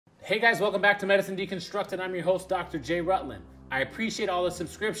Hey guys, welcome back to Medicine Deconstructed. I'm your host, Dr. J. Rutland. I appreciate all the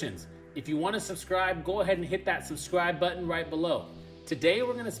subscriptions. If you want to subscribe, go ahead and hit that subscribe button right below. Today,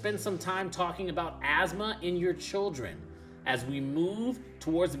 we're going to spend some time talking about asthma in your children. As we move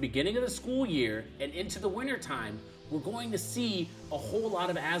towards the beginning of the school year and into the winter time, we're going to see a whole lot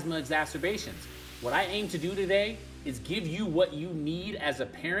of asthma exacerbations. What I aim to do today is give you what you need as a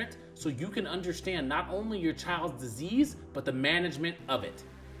parent so you can understand not only your child's disease, but the management of it.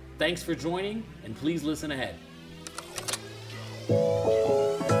 Thanks for joining, and please listen ahead. So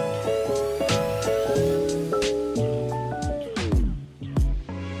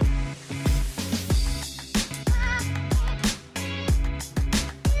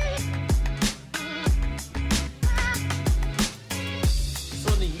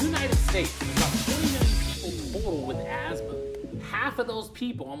in the United States, there's about 20 million people total with asthma. Half of those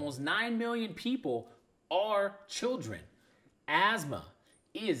people, almost 9 million people, are children. Asthma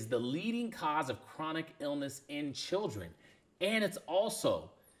is the leading cause of chronic illness in children, and it's also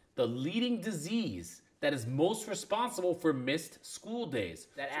the leading disease that is most responsible for missed school days.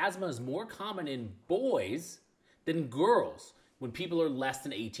 That asthma is more common in boys than girls when people are less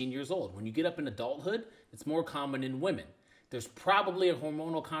than 18 years old. When you get up in adulthood, it's more common in women. There's probably a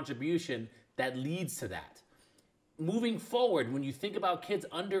hormonal contribution that leads to that. Moving forward, when you think about kids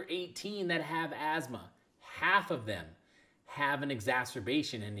under 18 that have asthma, half of them have an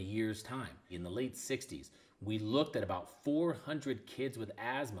exacerbation in a year's time. In the late 60s, we looked at about 400 kids with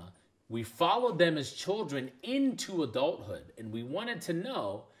asthma. We followed them as children into adulthood, and we wanted to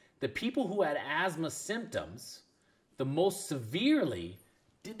know the people who had asthma symptoms the most severely,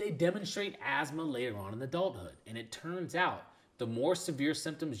 did they demonstrate asthma later on in adulthood? And it turns out the more severe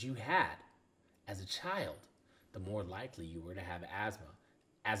symptoms you had as a child, the more likely you were to have asthma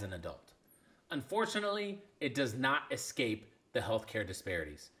as an adult. Unfortunately, it does not escape the healthcare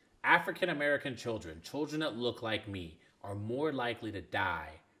disparities. African American children, children that look like me, are more likely to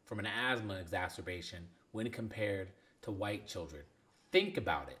die from an asthma exacerbation when compared to white children. Think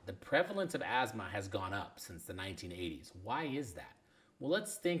about it. The prevalence of asthma has gone up since the 1980s. Why is that? Well,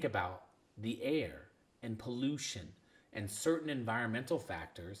 let's think about the air and pollution and certain environmental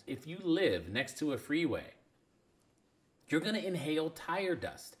factors. If you live next to a freeway, you're going to inhale tire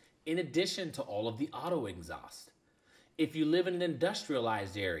dust, in addition to all of the auto exhaust. If you live in an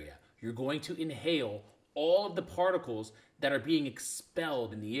industrialized area, you're going to inhale all of the particles that are being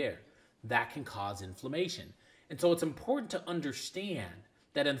expelled in the air. That can cause inflammation. And so it's important to understand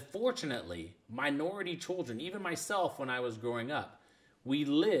that unfortunately, minority children, even myself when I was growing up, we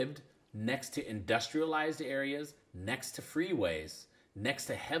lived next to industrialized areas, next to freeways, next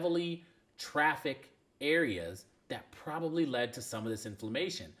to heavily trafficked areas that probably led to some of this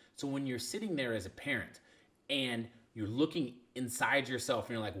inflammation. So when you're sitting there as a parent and you're looking inside yourself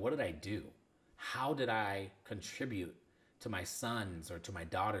and you're like, what did I do? How did I contribute to my son's or to my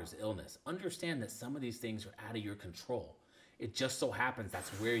daughter's illness? Understand that some of these things are out of your control. It just so happens that's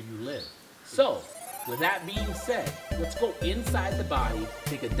where you live. So with that being said, let's go inside the body,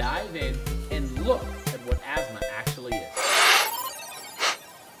 take a dive in, and look at what asthma actually is.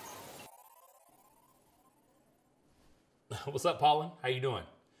 What's up, Paulin? How you doing?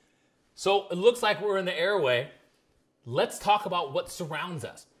 So it looks like we're in the airway. Let's talk about what surrounds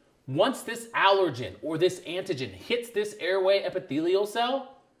us. Once this allergen or this antigen hits this airway epithelial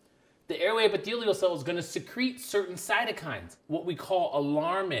cell, the airway epithelial cell is going to secrete certain cytokines, what we call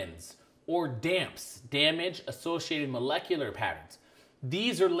alarmins or DAMPs, damage-associated molecular patterns.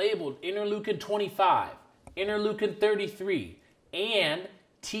 These are labeled interleukin 25, interleukin 33, and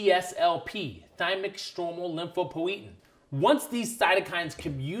TSLP, thymic stromal lymphopoietin. Once these cytokines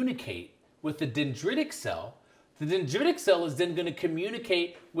communicate with the dendritic cell, the dendritic cell is then going to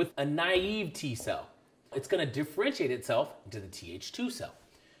communicate with a naive T cell. It's going to differentiate itself into the Th2 cell.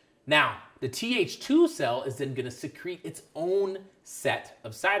 Now, the Th2 cell is then going to secrete its own set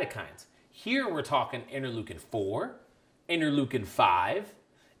of cytokines. Here we're talking interleukin 4, interleukin 5,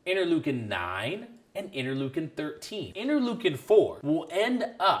 interleukin 9, and interleukin 13. Interleukin 4 will end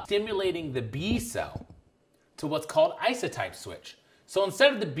up stimulating the B cell to what's called isotype switch. So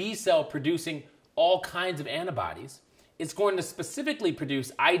instead of the B cell producing all kinds of antibodies, it's going to specifically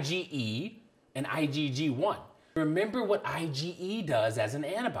produce IgE and IgG1. Remember what IgE does as an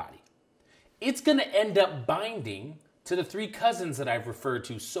antibody. It's going to end up binding to the three cousins that I've referred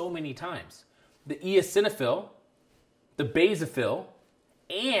to so many times: the eosinophil, the basophil,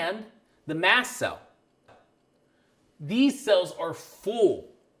 and the mast cell. These cells are full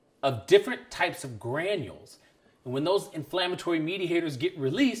of different types of granules. And when those inflammatory mediators get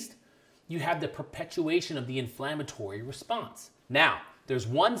released, you have the perpetuation of the inflammatory response. Now, there's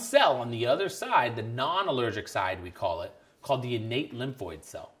one cell on the other side, the non-allergic side we call it, called the innate lymphoid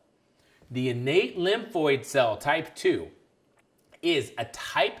cell. The innate lymphoid cell, type 2, is a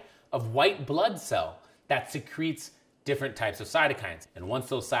type of white blood cell that secretes different types of cytokines. And once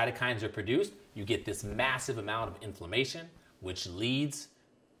those cytokines are produced, you get this massive amount of inflammation, which leads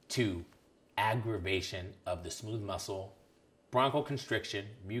to aggravation of the smooth muscle, bronchoconstriction,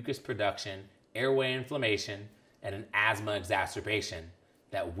 mucus production, airway inflammation, and an asthma exacerbation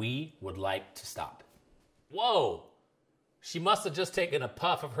that we would like to stop. Whoa! She must have just taken a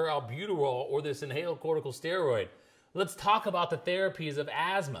puff of her albuterol or this inhaled corticosteroid. Let's talk about the therapies of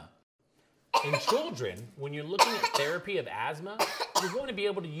asthma. In children, when you're looking at therapy of asthma, you're going to be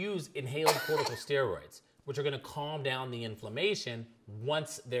able to use inhaled corticosteroids, which are going to calm down the inflammation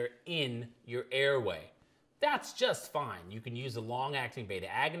once they're in your airway. That's just fine. You can use a long-acting beta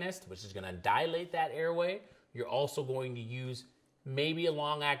agonist, which is going to dilate that airway. You're also going to use maybe a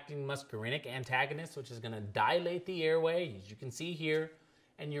long-acting muscarinic antagonist, which is going to dilate the airway, as you can see here.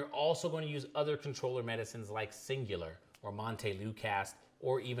 And you're also going to use other controller medicines like Singular or Montelukast,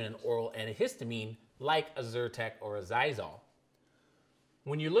 or even an oral antihistamine like a Zyrtec or a Xyzal.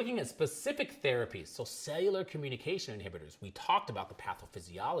 When you're looking at specific therapies, so cellular communication inhibitors, we talked about the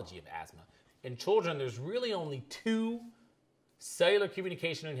pathophysiology of asthma. In children, there's really only 2 cellular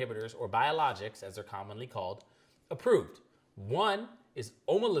communication inhibitors, or biologics as they're commonly called, approved. One is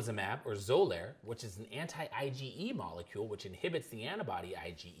omalizumab, or Xolair, which is an anti-IgE molecule which inhibits the antibody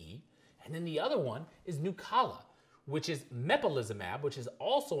IgE. And then the other one is Nucala, which is mepolizumab, which is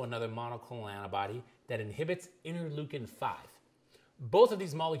also another monoclonal antibody that inhibits interleukin-5. Both of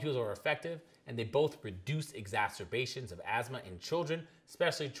these molecules are effective, and they both reduce exacerbations of asthma in children,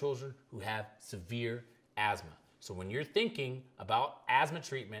 especially children who have severe asthma. So when you're thinking about asthma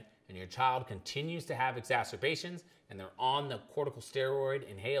treatment and your child continues to have exacerbations and they're on the corticosteroid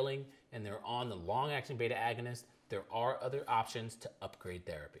inhaling and they're on the long-acting beta agonist, there are other options to upgrade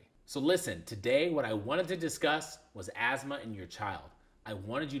therapy. So listen, today what I wanted to discuss was asthma in your child. I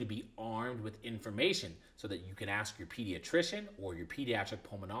wanted you to be armed with information so that you can ask your pediatrician or your pediatric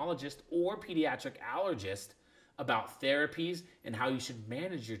pulmonologist or pediatric allergist about therapies and how you should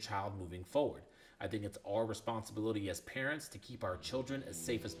manage your child moving forward. I think it's our responsibility as parents to keep our children as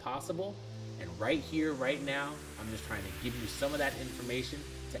safe as possible. And right here, right now, I'm just trying to give you some of that information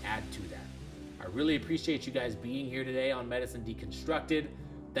to add to that. I really appreciate you guys being here today on Medicine Deconstructed.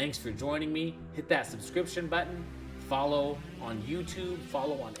 Thanks for joining me. Hit that subscription button. Follow on YouTube,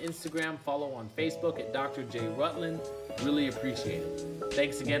 follow on Instagram, follow on Facebook at Dr. J. Rutland. Really appreciate it.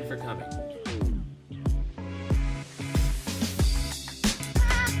 Thanks again for coming.